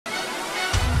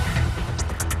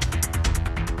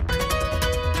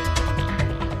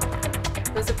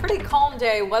a pretty calm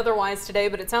day weather-wise today,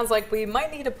 but it sounds like we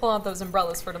might need to pull out those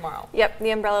umbrellas for tomorrow. Yep,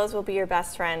 the umbrellas will be your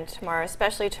best friend tomorrow,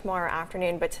 especially tomorrow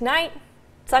afternoon. But tonight,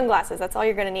 sunglasses, that's all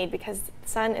you're going to need because the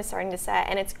sun is starting to set,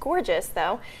 and it's gorgeous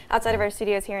though. Outside of our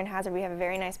studios here in Hazard, we have a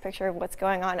very nice picture of what's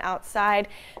going on outside.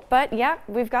 But yeah,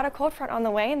 we've got a cold front on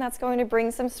the way, and that's going to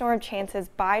bring some storm chances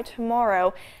by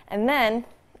tomorrow. And then,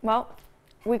 well,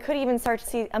 we could even start to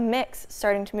see a mix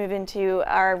starting to move into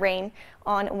our rain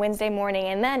on Wednesday morning,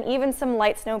 and then even some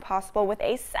light snow possible with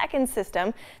a second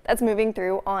system that's moving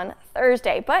through on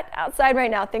Thursday. But outside right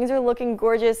now, things are looking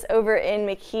gorgeous over in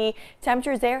McKee.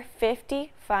 Temperatures there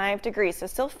 55 degrees, so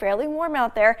still fairly warm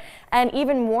out there, and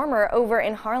even warmer over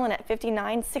in Harlan at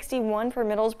 59, 61 for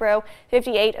Middlesbrough,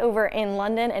 58 over in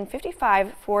London, and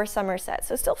 55 for Somerset.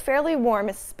 So still fairly warm,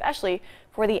 especially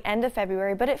for the end of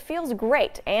February, but it feels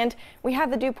great, and we have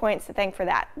the dew points to thank for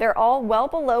that. They're all well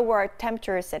below where our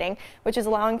temperature is sitting, which is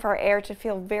allowing for our air to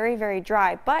feel very, very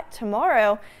dry. But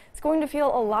tomorrow, it's going to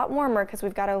feel a lot warmer because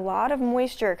we've got a lot of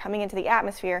moisture coming into the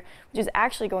atmosphere, which is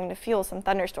actually going to fuel some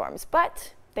thunderstorms.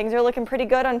 But things are looking pretty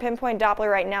good on Pinpoint Doppler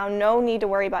right now. No need to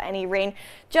worry about any rain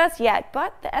just yet,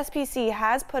 but the SPC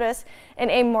has put us in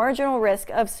a marginal risk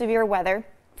of severe weather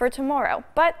for tomorrow.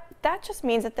 But that just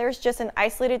means that there's just an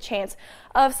isolated chance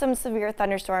of some severe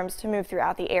thunderstorms to move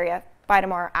throughout the area by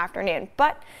tomorrow afternoon.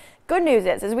 But good news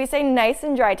is, as we say, nice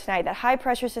and dry tonight, that high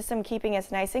pressure system keeping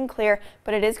us nice and clear,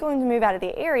 but it is going to move out of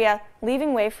the area,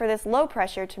 leaving way for this low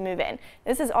pressure to move in.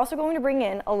 This is also going to bring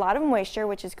in a lot of moisture,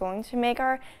 which is going to make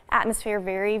our atmosphere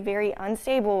very, very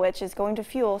unstable, which is going to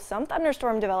fuel some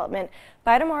thunderstorm development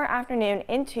by tomorrow afternoon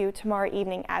into tomorrow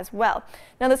evening as well.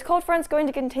 Now, this cold front is going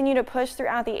to continue to push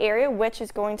throughout the area, which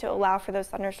is going to allow for those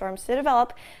thunderstorms to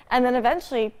develop, and then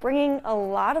eventually bringing a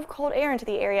lot of cold air into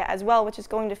the area as well, which is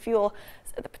going to fuel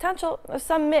the potential of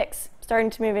some mix starting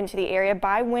to move into the area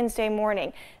by Wednesday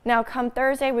morning. Now, come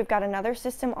Thursday, we've got another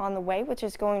system on the way, which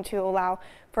is going to allow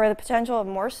for the potential of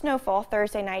more snowfall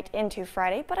Thursday night into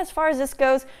Friday. But as far as this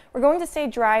goes, we're going to stay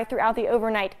dry throughout the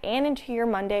overnight and into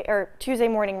your Tuesday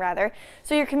morning rather.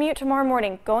 So your commute tomorrow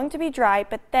morning going to be dry,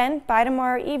 but then by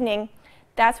tomorrow evening,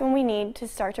 that's when we need to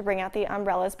start to bring out the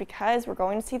umbrellas because we're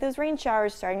going to see those rain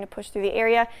showers starting to push through the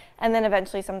area, and then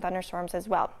eventually some thunderstorms as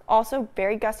well. Also,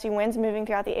 very gusty winds moving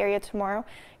throughout the area tomorrow.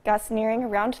 Gusts nearing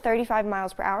around 35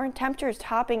 miles per hour, and temperatures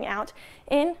topping out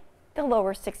in the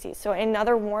lower 60s. So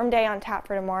another warm day on tap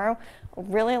for tomorrow,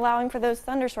 really allowing for those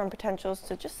thunderstorm potentials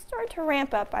to just start to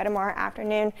ramp up by tomorrow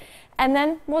afternoon. And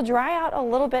then we'll dry out a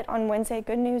little bit on Wednesday.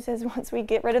 Good news is once we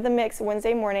get rid of the mix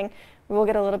Wednesday morning, we will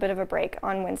get a little bit of a break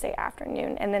on Wednesday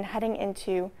afternoon. And then heading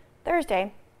into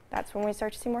Thursday, that's when we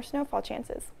start to see more snowfall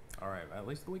chances. All right, at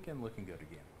least the weekend looking good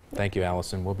again. Thank you,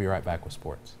 Allison. We'll be right back with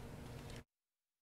sports.